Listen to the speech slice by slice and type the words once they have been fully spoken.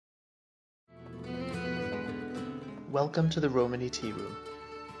Welcome to the Romani Tea Room,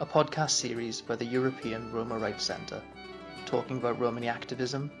 a podcast series by the European Roma Rights Centre, talking about Romani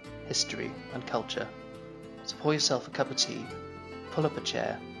activism, history and culture. So pour yourself a cup of tea, pull up a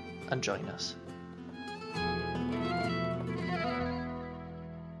chair and join us.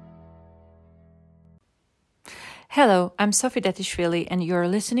 Hello, I'm Sophie Datishvili and you're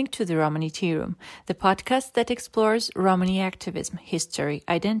listening to the Romani Tea Room, the podcast that explores Romani activism, history,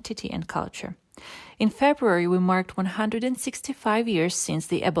 identity and culture. In February, we marked 165 years since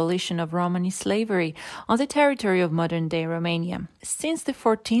the abolition of Roma slavery on the territory of modern-day Romania. Since the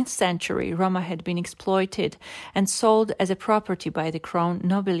 14th century, Roma had been exploited and sold as a property by the crown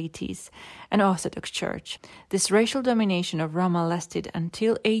nobilities and Orthodox Church. This racial domination of Roma lasted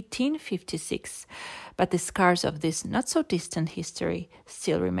until 1856, but the scars of this not-so-distant history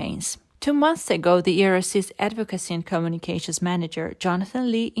still remains. 2 months ago, the ERC's Advocacy and Communications Manager,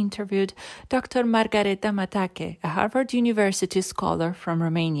 Jonathan Lee, interviewed Dr. Margareta Matache, a Harvard University scholar from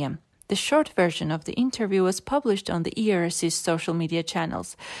Romania. The short version of the interview was published on the ERC's social media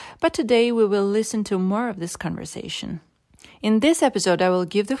channels, but today we will listen to more of this conversation. In this episode, I will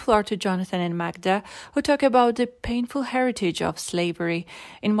give the floor to Jonathan and Magda, who talk about the painful heritage of slavery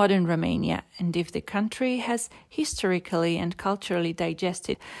in modern Romania and if the country has historically and culturally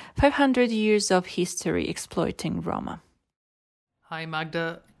digested 500 years of history exploiting Roma. Hi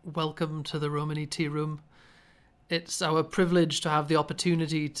Magda, welcome to the Romani Tea Room. It's our privilege to have the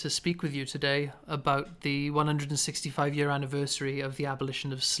opportunity to speak with you today about the 165-year anniversary of the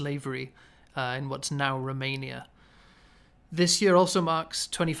abolition of slavery in what's now Romania. This year also marks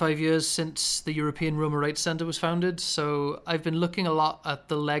 25 years since the European Roma Rights Centre was founded, so I've been looking a lot at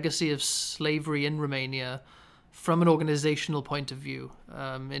the legacy of slavery in Romania from an organisational point of view,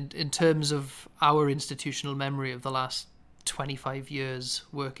 in terms of our institutional memory of the last 25 years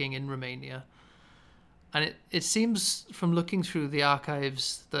working in Romania. And it seems from looking through the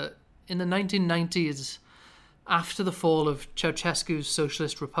archives that in the 1990s, after the fall of Ceausescu's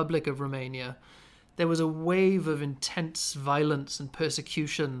Socialist Republic of Romania, there was a wave of intense violence and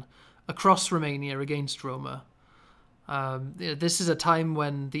persecution across Romania against Roma. This is a time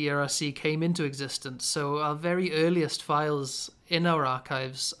when the ERC came into existence, so our very earliest files in our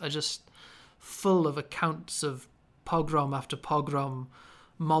archives are just full of accounts of pogrom after pogrom,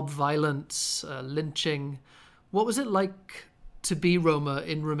 mob violence, lynching. What was it like to be Roma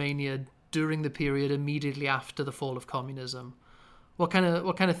in Romania during the period immediately after the fall of communism? What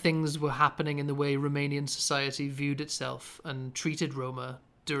kind of things were happening in the way Romanian society viewed itself and treated Roma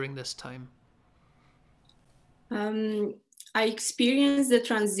during this time? I experienced the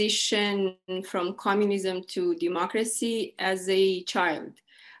transition from communism to democracy as a child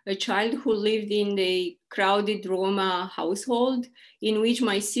who lived in a crowded Roma household in which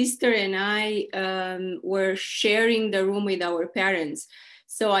my sister and I were sharing the room with our parents.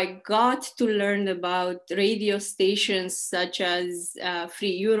 So I got to learn about radio stations such as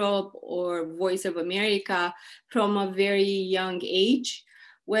Free Europe or Voice of America from a very young age,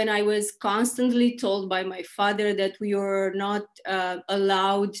 when I was constantly told by my father that we were not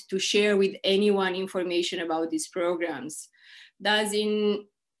allowed to share with anyone information about these programs. Thus, in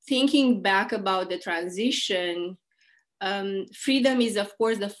thinking back about the transition, freedom is, of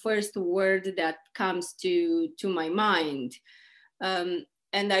course, the first word that comes to my mind.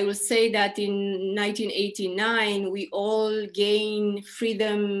 And I will say that in 1989, we all gained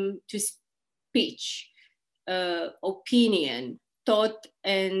freedom to speech, opinion, thought,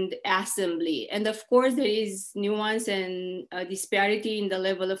 and assembly. And of course, there is nuance and disparity in the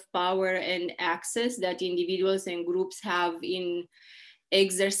level of power and access that individuals and groups have in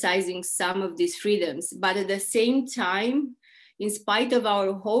exercising some of these freedoms. But at the same time, in spite of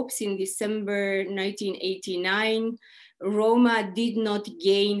our hopes in December 1989, Roma did not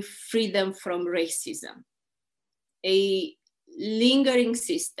gain freedom from racism. A lingering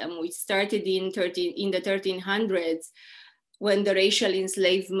system which started in the 1300s when the racial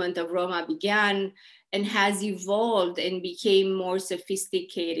enslavement of Roma began and has evolved and became more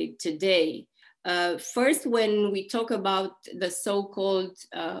sophisticated today. First, when we talk about the so-called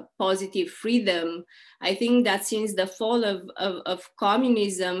positive freedom, I think that since the fall of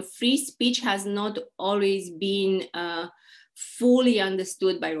communism, free speech has not always been fully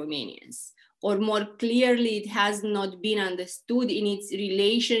understood by Romanians, or more clearly, it has not been understood in its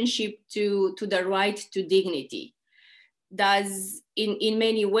relationship to the right to dignity. Thus, in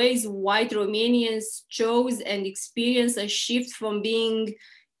many ways, white Romanians chose and experienced a shift from being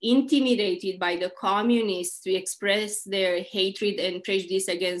intimidated by the communists to express their hatred and prejudice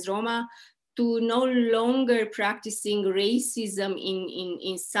against Roma to no longer practicing racism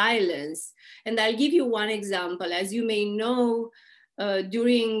in silence. And I'll give you one example. As you may know,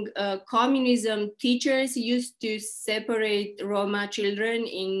 during communism, teachers used to separate Roma children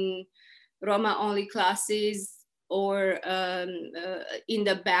in Roma-only classes or in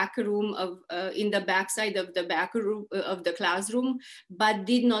the back room of in the backside of the back room of the classroom, but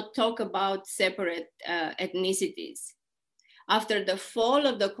did not talk about separate ethnicities. After the fall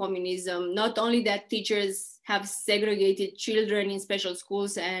of the communism, not only that teachers have segregated children in special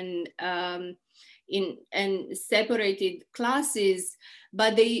schools and separated classes,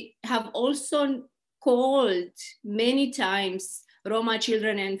 but they have also called many times Roma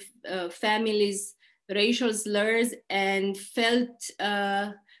children and families racial slurs and felt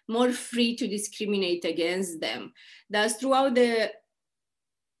more free to discriminate against them. Thus, throughout the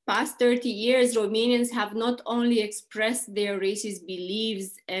past 30 years, Romanians have not only expressed their racist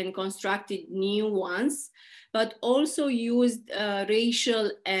beliefs and constructed new ones, but also used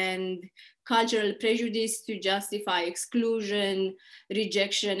racial and cultural prejudice to justify exclusion,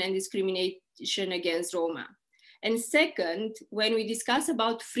 rejection, and discrimination against Roma. And second, when we discuss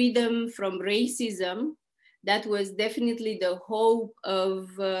about freedom from racism, that was definitely the hope of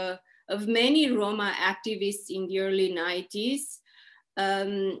many Roma activists in the early 90s,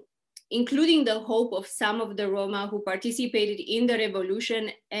 including the hope of some of the Roma who participated in the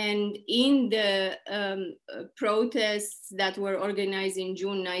revolution and in the protests that were organized in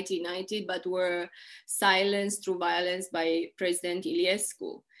June 1990, but were silenced through violence by President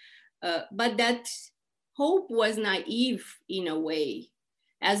Iliescu. But that hope was naive in a way.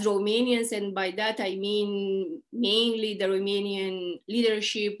 As Romanians, and by that I mean mainly the Romanian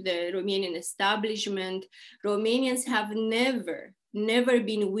leadership, the Romanian establishment, Romanians have never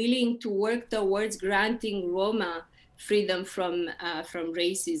been willing to work towards granting Roma freedom from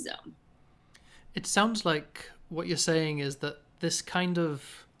racism. It sounds like what you're saying is that this kind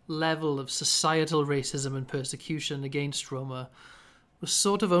of level of societal racism and persecution against Roma was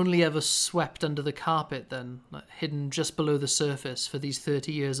sort of only ever swept under the carpet then, like hidden just below the surface for these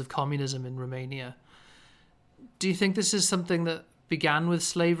 30 years of communism in Romania. Do you think this is something that began with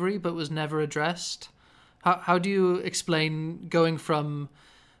slavery but was never addressed? How do you explain going from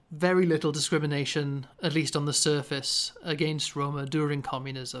very little discrimination, at least on the surface, against Roma during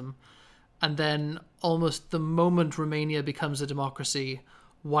communism, and then almost the moment Romania becomes a democracy,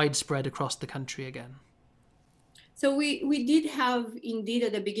 widespread across the country again? So we did have, indeed,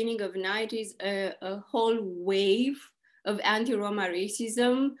 at the beginning of the 90s, a whole wave of anti-Roma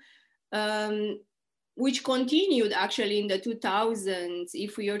racism, which continued actually in the 2000s,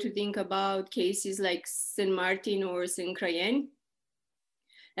 if we are to think about cases like St. Martin or St. Crăieni.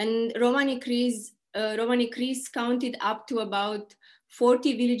 And Romani Cris counted up to about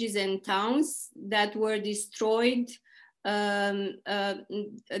 40 villages and towns that were destroyed, the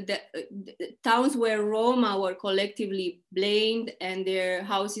towns where Roma were collectively blamed and their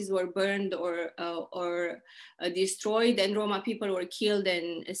houses were burned or destroyed, and Roma people were killed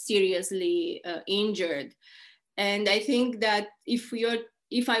and seriously injured. And I think that if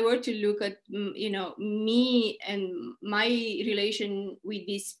I were to look at me and my relation with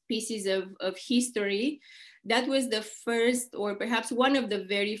these pieces of history, that was the first, or perhaps one of the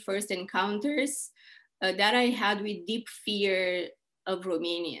very first encounters that I had with deep fear of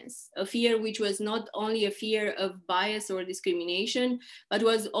Romanians, a fear which was not only a fear of bias or discrimination, but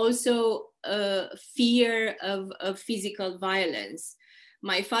was also a fear of physical violence.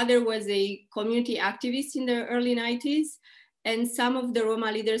 My father was a community activist in the early 90s, and some of the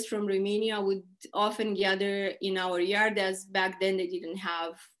Roma leaders from Romania would often gather in our yard, as back then they didn't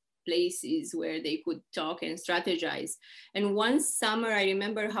have places where they could talk and strategize. And one summer, I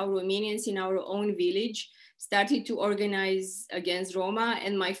remember how Romanians in our own village started to organize against Roma,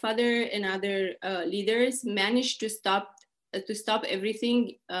 and my father and other leaders managed to stop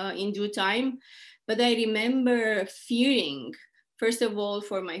everything in due time. But I remember fearing, first of all,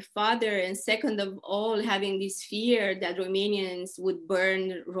 for my father, and second of all, having this fear that Romanians would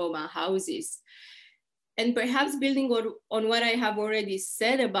burn Roma houses. And perhaps building on what I have already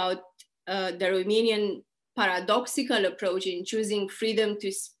said about the Romanian paradoxical approach in choosing freedom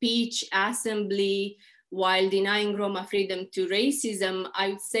to speech, assembly, while denying Roma freedom to racism, I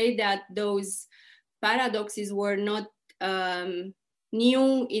would say that those paradoxes were not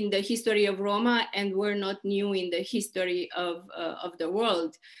new in the history of Roma and were not new in the history of the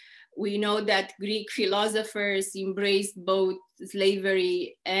world. We know that Greek philosophers embraced both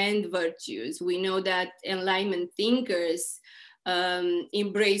slavery and virtues. We know that Enlightenment thinkers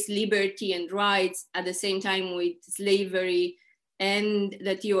embraced liberty and rights at the same time with slavery and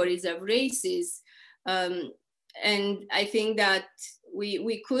the theories of races. And I think that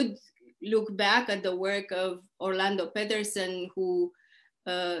we could look back at the work of Orlando Patterson, who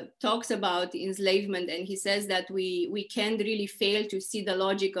talks about enslavement, and he says that we can't really fail to see the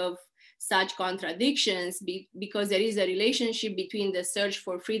logic of such contradictions because there is a relationship between the search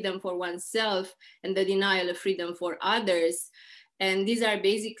for freedom for oneself and the denial of freedom for others. And these are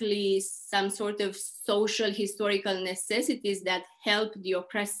basically some sort of social historical necessities that help the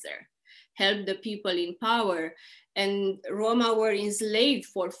oppressor, help the people in power. And Roma were enslaved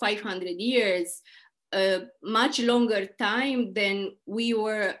for 500 years, a much longer time than we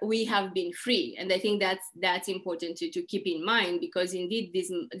have been free. And I think that's important to keep in mind, because indeed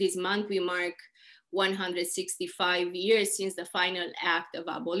this month we mark 165 years since the final act of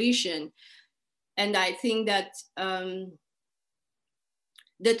abolition. And I think that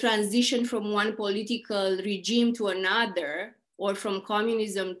the transition from one political regime to another, or from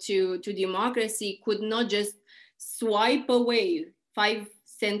communism to democracy, could not just swipe away 5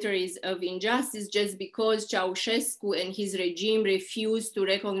 centuries of injustice just because Ceausescu and his regime refused to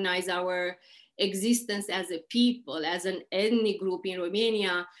recognize our existence as a people, as an ethnic group in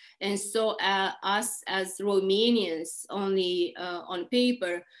Romania, and saw us as Romanians only on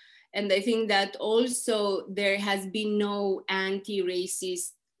paper. And I think that also there has been no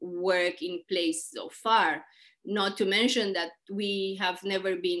anti-racist work in place so far. Not to mention that we have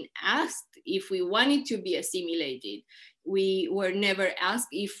never been asked if we wanted to be assimilated. We were never asked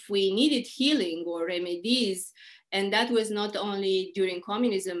if we needed healing or remedies. And that was not only during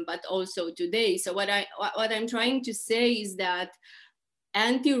communism, but also today. So what I'm trying to say is that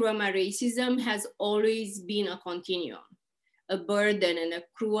anti-Roma racism has always been a continuum, a burden and a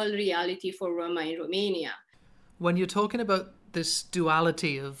cruel reality for Roma in Romania. When you're talking about this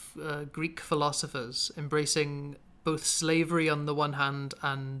duality of Greek philosophers embracing both slavery on the one hand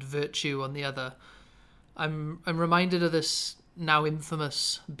and virtue on the other, I'm reminded of this now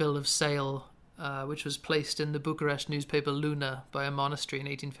infamous bill of sale, which was placed in the Bucharest newspaper Luna by a monastery in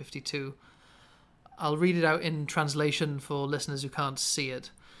 1852. I'll read it out in translation for listeners who can't see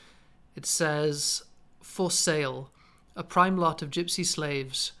it. It says, "For sale, a prime lot of gypsy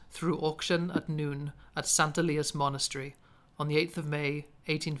slaves through auction at noon at St. Elias Monastery on the 8th of May,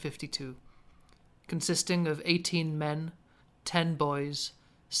 1852, consisting of 18 men, 10 boys,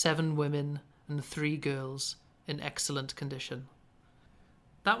 7 women, and 3 girls in excellent condition."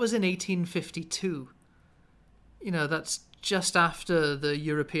 That was in 1852. You know, that's just after the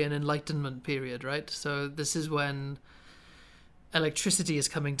European Enlightenment period, right? So this is when electricity is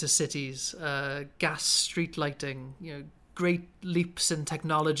coming to cities, gas street lighting, you know, great leaps in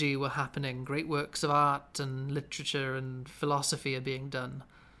technology were happening, great works of art and literature and philosophy are being done.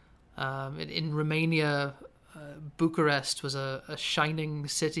 In Romania, Bucharest was a shining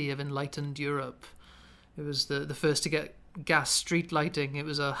city of enlightened Europe. It was the first to get gas street lighting. It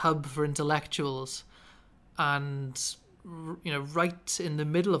was a hub for intellectuals. And, you know, right in the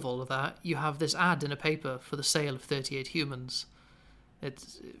middle of all of that, you have this ad in a paper for the sale of 38 humans.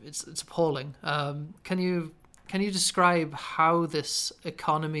 It's appalling. Can you describe how this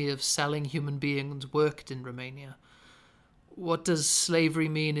economy of selling human beings worked in Romania? What does slavery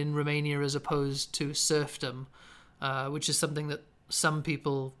mean in Romania as opposed to serfdom, which is something that some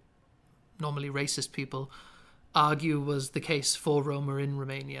people, normally racist people, argue was the case for Roma in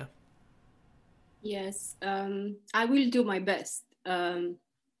Romania? Yes, I will do my best.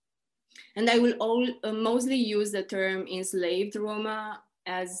 And I will mostly use the term enslaved Roma,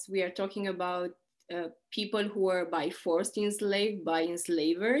 as we are talking about people who were by force enslaved by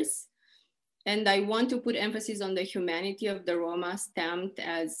enslavers. And I want to put emphasis on the humanity of the Roma stamped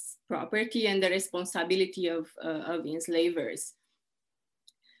as property and the responsibility of enslavers.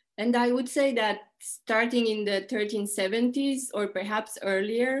 And I would say that starting in the 1370s or perhaps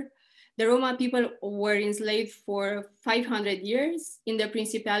earlier, the Roma people were enslaved for 500 years in the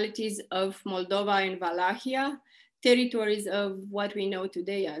principalities of Moldova and Wallachia, territories of what we know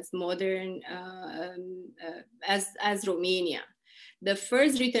today as modern, as Romania. The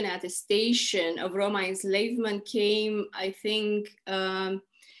first written attestation of Roma enslavement came, I think,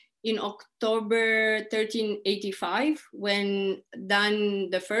 in October 1385, when Dan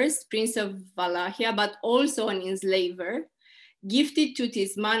I, Prince of Wallachia, but also an enslaver, gifted to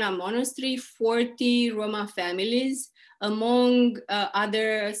Tismana Monastery 40 Roma families, among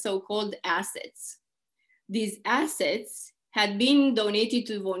other so-called assets. These assets had been donated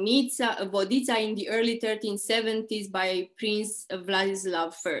to Vodica in the early 1370s by Prince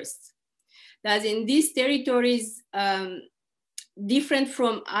Vladislav I. Thus, in these territories, different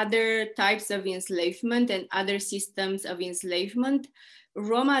from other types of enslavement and other systems of enslavement,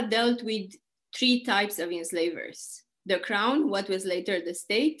 Roma dealt with three types of enslavers: the crown, what was later the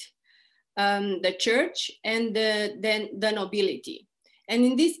state, the church, and then the nobility. And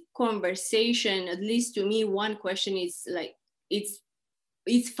in this conversation, at least to me, one question is like,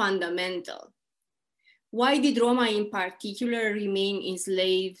 it's fundamental. Why did Roma in particular remain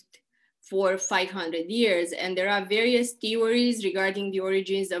enslaved for 500 years? And there are various theories regarding the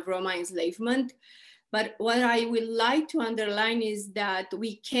origins of Roma enslavement. But what I would like to underline is that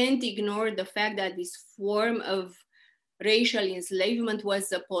we can't ignore the fact that this form of racial enslavement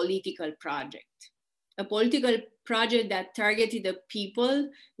was a political project that targeted the people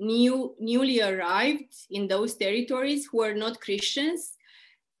newly arrived in those territories who were not Christians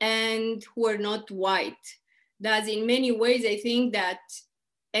and who were not white. Thus, in many ways, I think that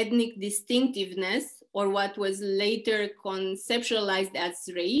ethnic distinctiveness, or what was later conceptualized as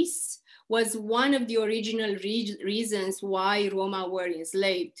race, was one of the original reasons why Roma were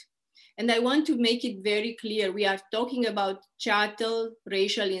enslaved. And I want to make it very clear, we are talking about chattel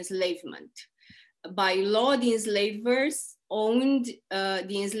racial enslavement. By law, the enslavers owned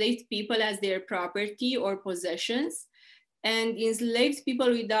the enslaved people as their property or possessions, and enslaved people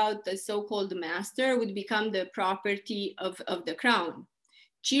without a so-called master would become the property of the crown.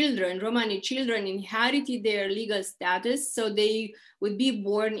 Romani children inherited their legal status, so they would be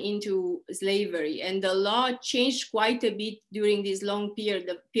born into slavery. And the law changed quite a bit during this long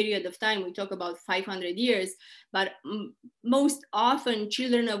period of time. We talk about 500 years, but most often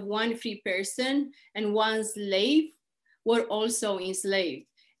children of one free person and one slave were also enslaved.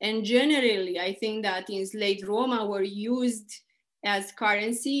 And generally, I think that enslaved Roma were used as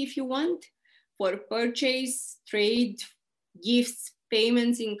currency, if you want, for purchase, trade, gifts,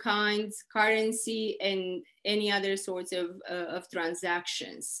 payments in kinds, currency, and any other sorts of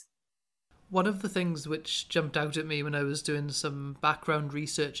transactions. One of the things which jumped out at me when I was doing some background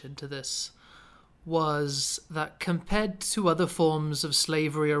research into this was that compared to other forms of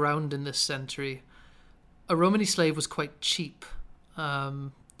slavery around in this century, a Romani slave was quite cheap.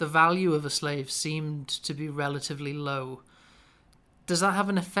 The value of a slave seemed to be relatively low. Does that have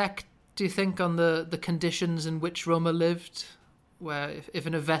an effect, do you think, on the conditions in which Roma lived? Where if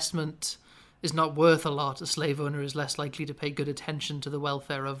an investment is not worth a lot, a slave owner is less likely to pay good attention to the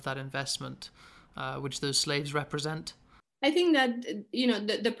welfare of that investment, which those slaves represent? I think that,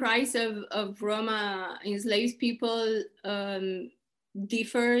 the price of Roma enslaved people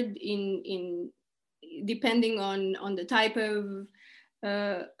differed in depending on the type of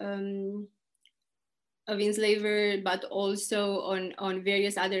enslaver, but also on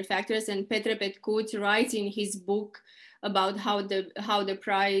various other factors. And Petre Petcut writes in his book about how the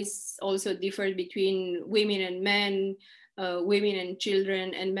price also differed between women and men, women and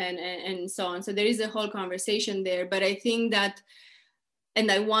children and men, and so on. So there is a whole conversation there. But I think that,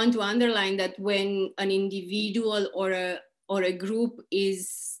 and I want to underline that when an individual or a group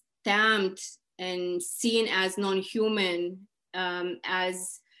is stamped and seen as non-human,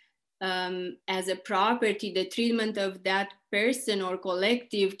 as a property, the treatment of that person or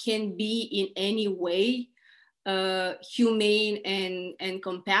collective can be in any way humane and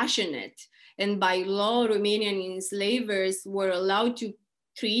compassionate. And by law, Romanian enslavers were allowed to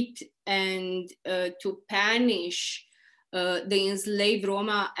treat and to punish the enslaved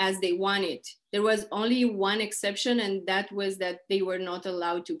Roma as they wanted. There was only one exception, and that was that they were not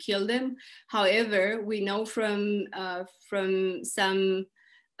allowed to kill them. However, we know from some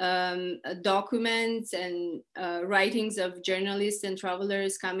documents and writings of journalists and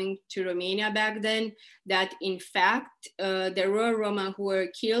travelers coming to Romania back then, that in fact there were Roma who were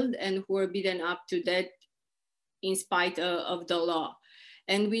killed and who were beaten up to death in spite of the law.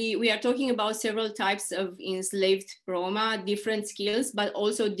 And we are talking about several types of enslaved Roma, different skills, but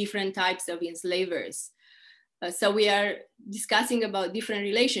also different types of enslavers. So we are discussing about different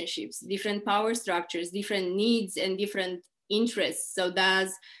relationships, different power structures, different needs, and different interests. So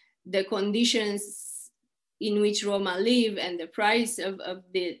that's the conditions in which Roma live, and the price of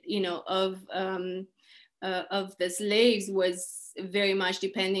the slaves was very much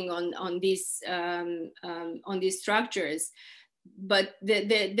depending on these structures. But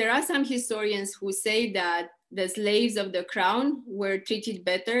there are some historians who say that the slaves of the crown were treated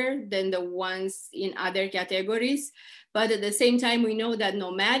better than the ones in other categories. But at the same time, we know that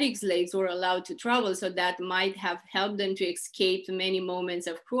nomadic slaves were allowed to travel, so that might have helped them to escape many moments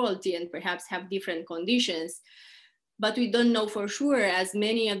of cruelty and perhaps have different conditions. But we don't know for sure, as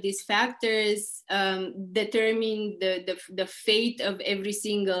many of these factors determine the fate of every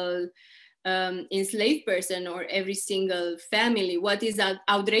single enslaved person or every single family. What is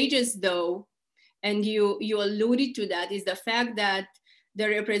outrageous, though, and you alluded to that, is the fact that the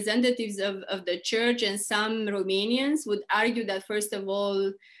representatives of the church and some Romanians would argue that, first of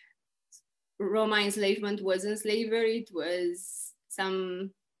all, Roma enslavement wasn't slavery, it was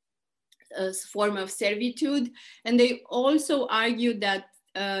some form of servitude. And they also argued that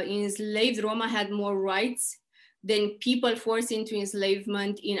enslaved Roma had more rights than people forced into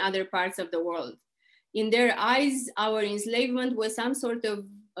enslavement in other parts of the world. In their eyes, our enslavement was some sort of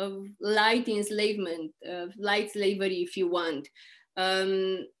light enslavement, light slavery, if you want.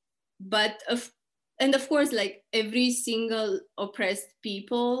 And of course, like every single oppressed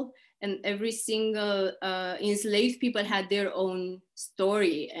people and every single enslaved people had their own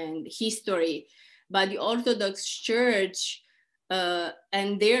story and history. But the Orthodox Church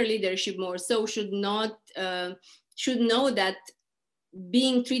and their leadership more so should know that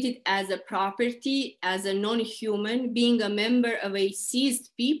being treated as a property, as a non-human, being a member of a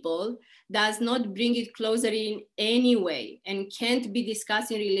seized people does not bring it closer in any way and can't be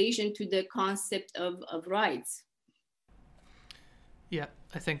discussed in relation to the concept of rights. Yeah,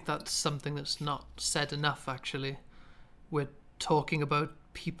 I think that's something that's not said enough, actually. We're talking about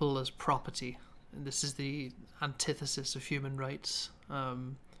people as property, and this is the antithesis of human rights.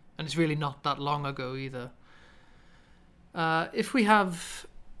 And it's really not that long ago either. If we have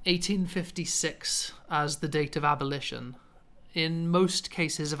 1856 as the date of abolition, in most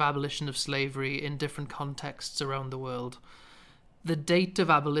cases of abolition of slavery in different contexts around the world, the date of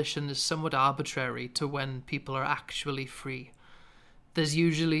abolition is somewhat arbitrary to when people are actually free. There's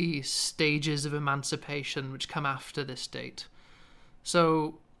usually stages of emancipation which come after this date.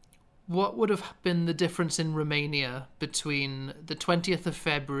 So what would have been the difference in Romania between the 20th of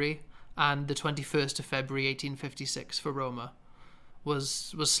February and the 21st of February 1856 for Roma?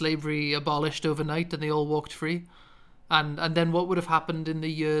 Was slavery abolished overnight and they all walked free? And then what would have happened in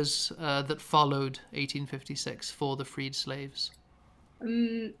the years that followed 1856 for the freed slaves?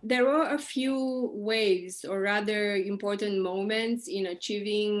 There were a few waves, or rather important moments, in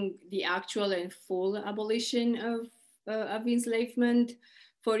achieving the actual and full abolition of enslavement.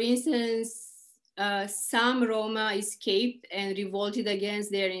 For instance, some Roma escaped and revolted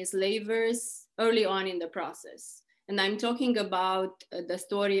against their enslavers early on in the process. And I'm talking about the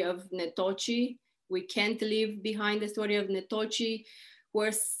story of Netoci. We can't leave behind the story of Netoci,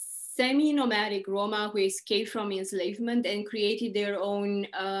 where semi-nomadic Roma who escaped from enslavement and created their own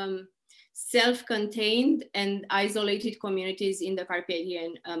self-contained and isolated communities in the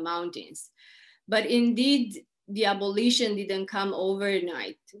Carpathian Mountains. But indeed, the abolition didn't come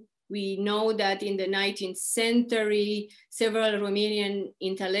overnight. We know that in the 19th century, several Romanian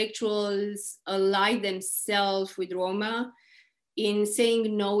intellectuals allied themselves with Roma in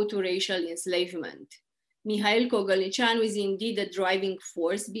saying no to racial enslavement. Mihail Cogălnicianu is indeed a driving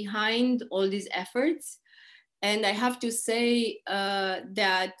force behind all these efforts. And I have to say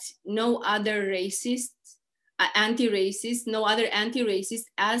that no other anti-racist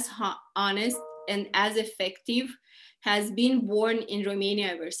as honest and as effective has been born in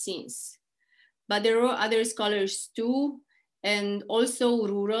Romania ever since. But there are other scholars too, and also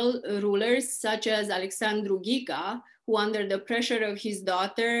rulers such as Alexandru Ghica, who under the pressure of his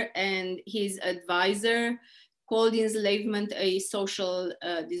daughter and his advisor called enslavement a social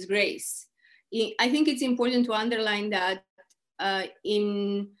disgrace. I think it's important to underline that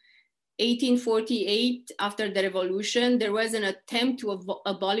in 1848, after the revolution, there was an attempt to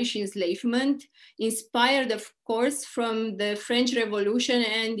abolish enslavement, inspired, of course, from the French Revolution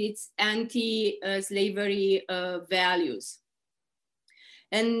and its anti-slavery values.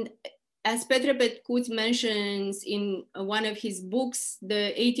 And as Petre Petcuț mentions in one of his books,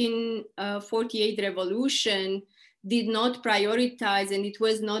 the 1848 revolution did not prioritize and it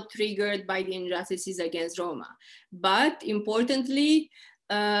was not triggered by the injustices against Roma. But importantly,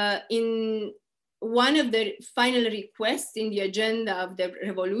 in one of the final requests in the agenda of the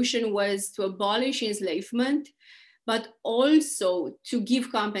revolution was to abolish enslavement, but also to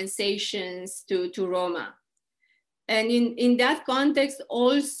give compensations to Roma. And in that context,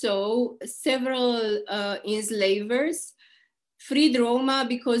 also several enslavers freed Roma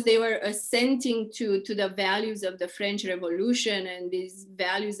because they were assenting to the values of the French Revolution and these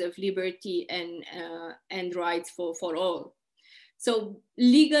values of liberty and rights for all. So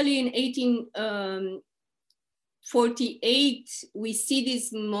legally in 1848, we see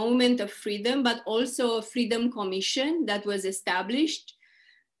this moment of freedom, but also a freedom commission that was established,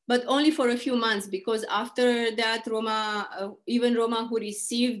 but only for a few months, because after that, even Roma who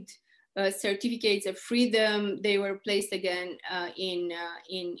received certificates of freedom, they were placed again in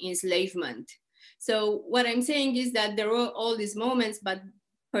enslavement. So what I'm saying is that there were all these moments, but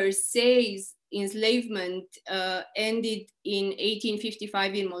per se, enslavement ended in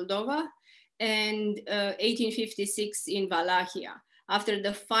 1855 in Moldova and 1856 in Wallachia. After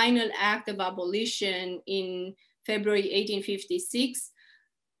the final act of abolition in February 1856,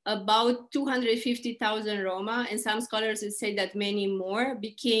 about 250,000 Roma, and some scholars would say that many more,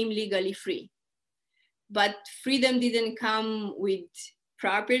 became legally free. But freedom didn't come with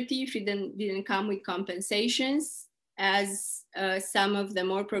property, freedom didn't come with compensations, as some of the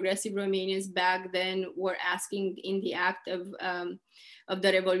more progressive Romanians back then were asking in the act of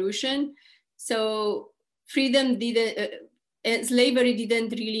the revolution. So freedom didn't, slavery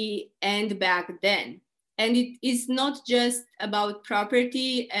didn't really end back then. And it is not just about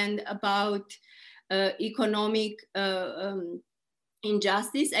property and about economic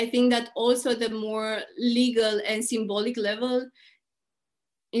injustice. I think that also the more legal and symbolic level,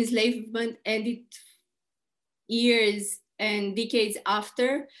 enslavement ended years and decades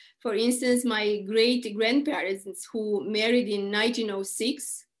after. For instance, my great-grandparents who married in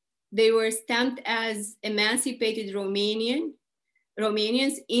 1906, they were stamped as emancipated Romanians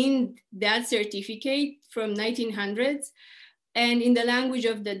in that certificate from 1900s. And in the language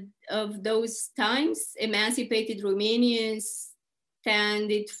of those times, emancipated Romanians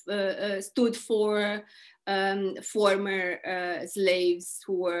stood for former slaves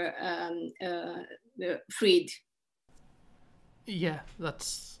who were freed. Yeah,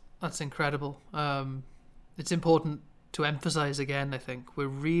 that's incredible. It's important to emphasize again, I think, we're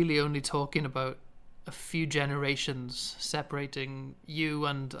really only talking about a few generations separating you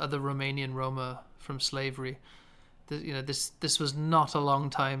and other Romanian Roma from slavery. This was not a long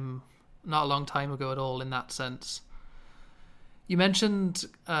time ago at all in that sense. You mentioned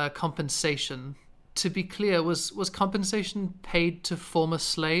compensation. To be clear, was compensation paid to former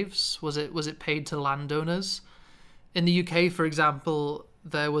slaves? Was it paid to landowners? In the UK, for example,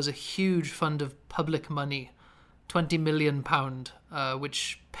 there was a huge fund of public money, £20 million,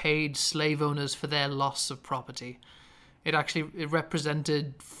 which paid slave owners for their loss of property. It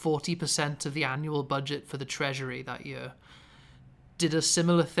represented 40% of the annual budget for the Treasury that year. Did a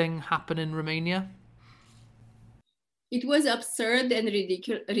similar thing happen in Romania? It was absurd and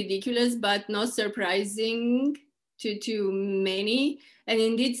ridiculous, but not surprising to many. And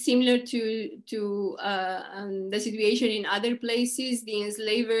indeed, similar to the situation in other places, the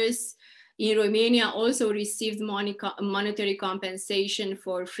enslavers in Romania also received monetary compensation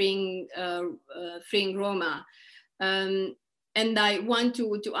for freeing Roma. And I want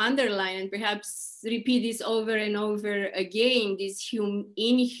to underline and perhaps repeat this over and over again, this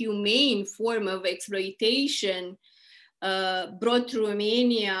inhumane form of exploitation brought to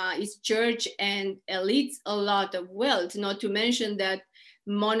Romania, its church and elites, a lot of wealth, not to mention that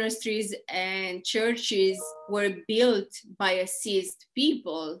monasteries and churches were built by a seized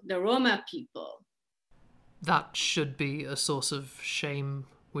people, the Roma people. That should be a source of shame,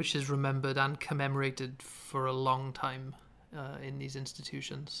 which is remembered and commemorated for a long time in these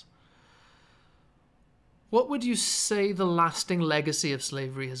institutions. What would you say the lasting legacy of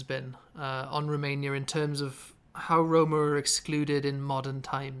slavery has been on Romania in terms of how Roma are excluded in modern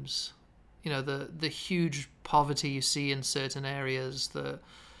times? The huge poverty you see in certain areas.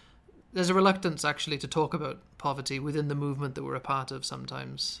 There's a reluctance actually to talk about poverty within the movement that we're a part of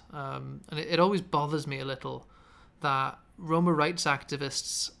sometimes. And it always bothers me a little that Roma rights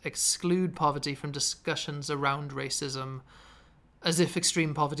activists exclude poverty from discussions around racism as if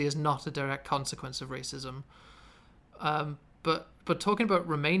extreme poverty is not a direct consequence of racism. But talking about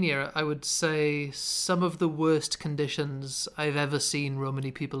Romania, I would say some of the worst conditions I've ever seen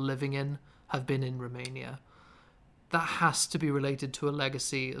Romani people living in have been in Romania. That has to be related to a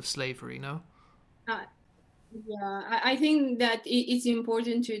legacy of slavery, no? Yeah, I think that it's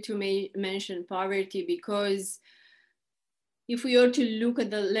important to mention poverty, because if we are to look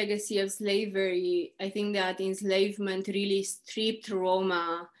at the legacy of slavery, I think that enslavement really stripped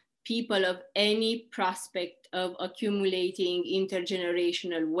Roma people of any prospect of accumulating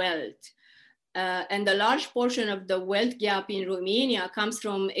intergenerational wealth. And a large portion of the wealth gap in Romania comes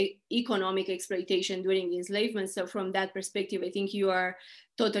from economic exploitation during the enslavement. So from that perspective, I think you are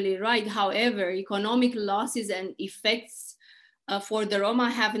totally right. However, economic losses and effects for the Roma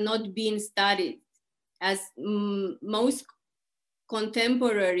have not been studied, as most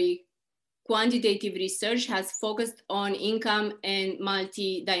contemporary quantitative research has focused on income and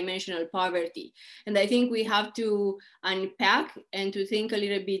multi-dimensional poverty. And I think we have to unpack and to think a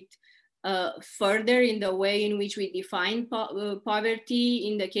little bit further in the way in which we define poverty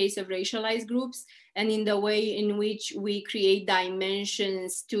in the case of racialized groups, and in the way in which we create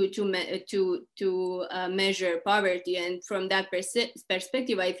dimensions to measure poverty. And from that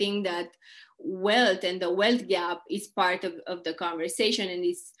perspective, I think that wealth and the wealth gap is part of the conversation, and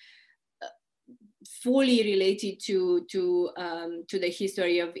is fully related to the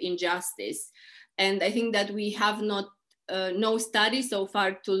history of injustice. And I think that we have not no study so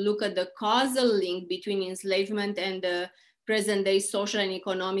far to look at the causal link between enslavement and the present day social and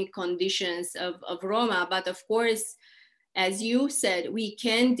economic conditions of Roma. But of course, as you said, we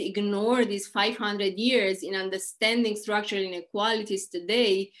can't ignore these 500 years in understanding structural inequalities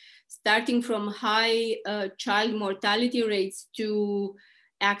today, starting from high child mortality rates to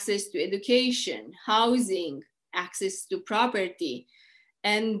access to education, housing, access to property.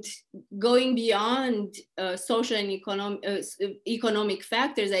 And going beyond social and economic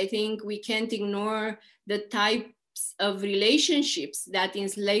factors, I think we can't ignore the types of relationships that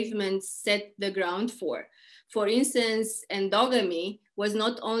enslavement set the ground for. For instance, endogamy was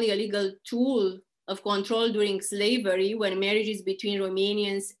not only a legal tool of control during slavery, when marriages between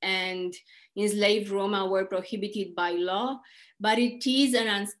Romanians and enslaved Roma were prohibited by law, but it is an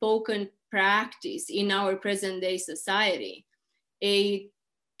unspoken practice in our present day society. A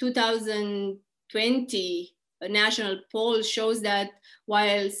 2020 national poll shows that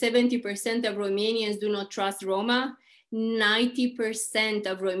while 70% of Romanians do not trust Roma, 90%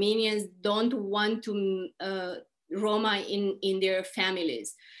 of Romanians don't want to Roma in their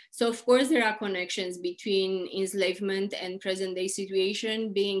families. So of course there are connections between enslavement and present day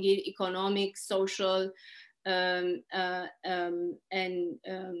situation, being it economic, social, and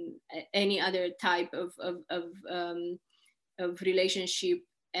any other type of relationship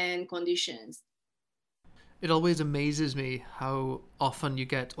and conditions. It always amazes me how often you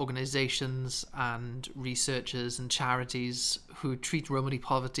get organizations and researchers and charities who treat Romani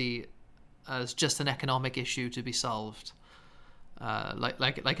poverty as just an economic issue to be solved.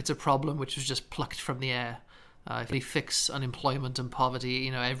 Like it's a problem which was just plucked from the air. If we fix unemployment and poverty,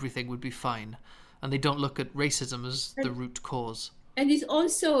 everything would be fine. And they don't look at racism as the root cause. And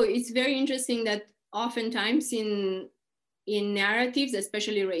it's very interesting that oftentimes in narratives,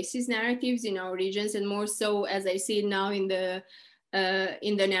 especially racist narratives in our regions, and more so as I see now in the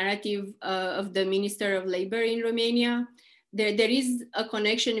narrative of the Minister of Labor in Romania, there is a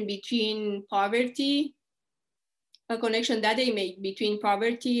connection between poverty, a connection that they make between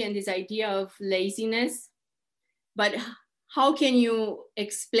poverty and this idea of laziness. But how can you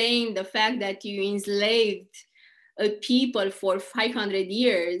explain the fact that you enslaved a people for 500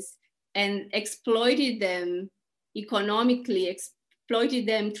 years and exploited them economically, exploited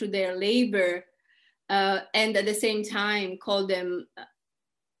them through their labor, and at the same time call them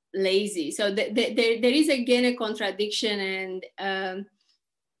lazy? So there is again a contradiction and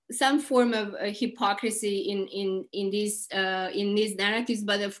some form of hypocrisy in these narratives.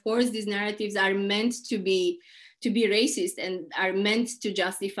 But of course, these narratives are meant to be racist and are meant to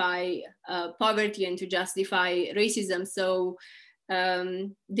justify poverty and to justify racism. So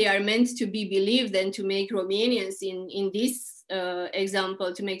they are meant to be believed and to make Romanians in this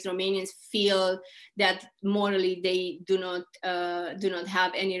example, to make Romanians feel that morally they do not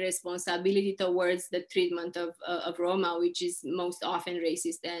have any responsibility towards the treatment of Roma, which is most often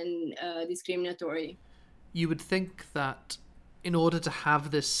racist and discriminatory. You would think that in order to have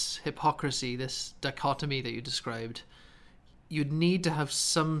this hypocrisy, this dichotomy that you described, you'd need to have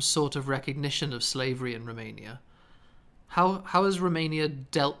some sort of recognition of slavery in Romania. How has Romania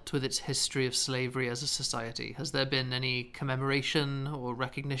dealt with its history of slavery as a society? Has there been any commemoration or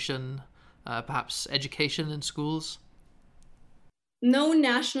recognition, perhaps education in schools? No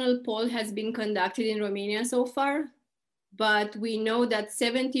national poll has been conducted in Romania so far, but we know that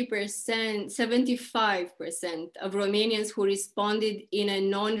 75% of Romanians who responded in a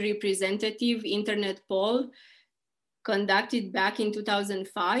non-representative internet poll conducted back in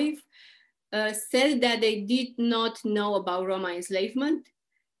 2005 said that they did not know about Roma enslavement,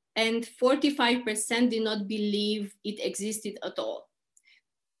 and 45% did not believe it existed at all.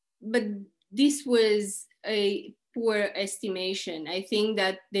 But this was a poor estimation. I think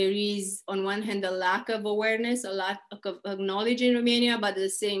that there is, on one hand, a lack of awareness, a lack of knowledge in Romania, but at the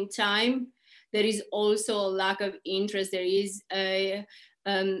same time, there is also a lack of interest. There is a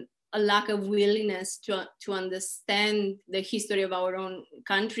lack of willingness to understand the history of our own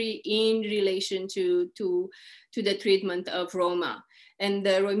country in relation to the treatment of Roma. And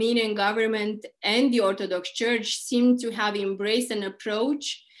the Romanian government and the Orthodox Church seem to have embraced an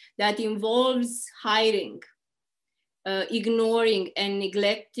approach that involves hiring ignoring and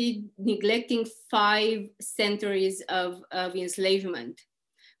neglecting 5 centuries of enslavement.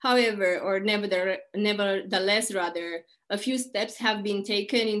 However, or nevertheless, rather, a few steps have been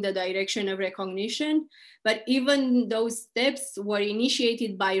taken in the direction of recognition, but even those steps were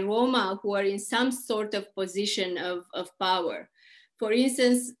initiated by Roma who are in some sort of position of power. For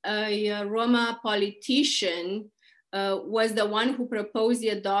instance, a Roma politician was the one who proposed the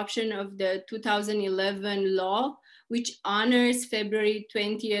adoption of the 2011 law, which honors February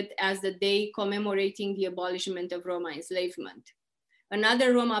 20th as the day commemorating the abolishment of Roma enslavement.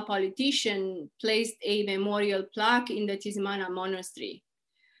 Another Roma politician placed a memorial plaque in the Tismana monastery.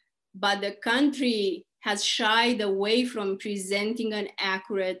 But the country has shied away from presenting an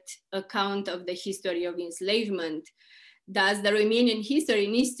accurate account of the history of enslavement. Thus, the Romanian history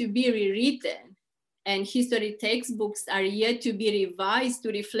needs to be rewritten, and history textbooks are yet to be revised to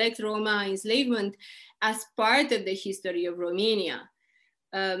reflect Roma enslavement as part of the history of Romania.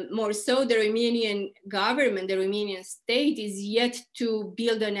 More so, the Romanian government, the Romanian state is yet to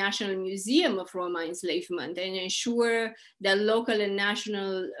build a national museum of Roma enslavement and ensure that local and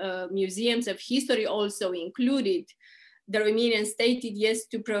national museums of history also included. The Romanian state is yet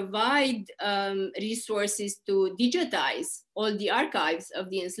to provide resources to digitize all the archives of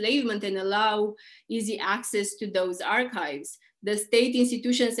the enslavement and allow easy access to those archives. The state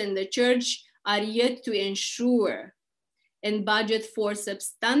institutions and the church are yet to ensure and budget for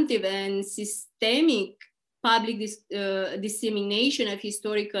substantive and systemic public dissemination of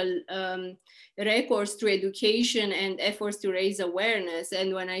historical records through education and efforts to raise awareness.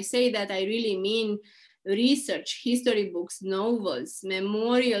 And when I say that, I really mean research, history books, novels,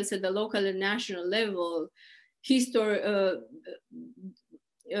 memorials at the local and national level,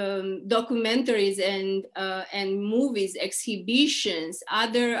 documentaries and movies, exhibitions,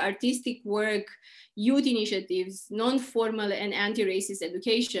 other artistic work, youth initiatives, non-formal and anti-racist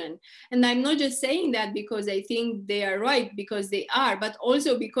education. And I'm not just saying that because I think they are right, because they are, but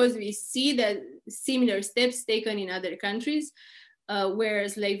also because we see that similar steps taken in other countries where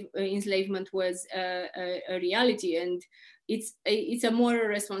enslavement was a reality. And it's a moral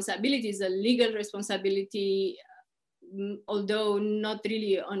responsibility, it's a legal responsibility, although not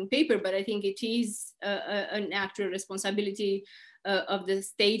really on paper, but I think it is an actual responsibility of the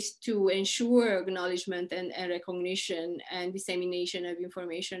state to ensure acknowledgement and recognition and dissemination of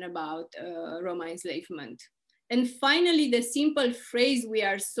information about Roma enslavement. And finally, the simple phrase, "we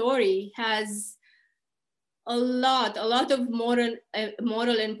are sorry," has a lot of moral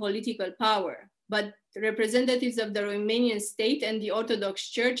and political power, but representatives of the Romanian state and the Orthodox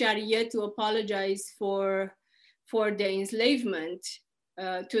Church are yet to apologize for the enslavement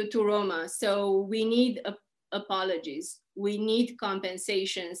to Roma. So we need apologies, we need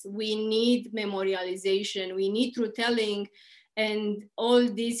compensations, we need memorialization, we need truth-telling, and all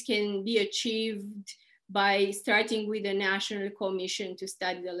this can be achieved by starting with a national commission to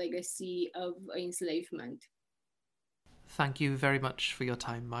study the legacy of enslavement. Thank you very much for your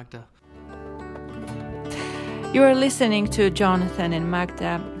time, Magda. You are listening to Jonathan and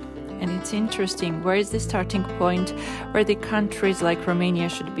Magda, and it's interesting, where is the starting point where the countries like Romania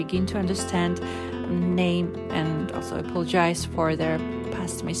should begin to understand, name, and also apologize for their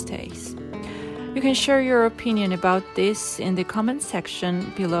past mistakes. You can share your opinion about this in the comment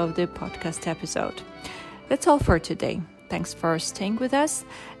section below the podcast episode. That's all for today. Thanks for staying with us,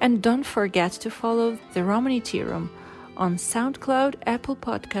 and don't forget to follow the Romani Tea Room on SoundCloud, Apple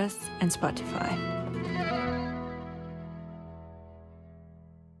Podcasts, and Spotify.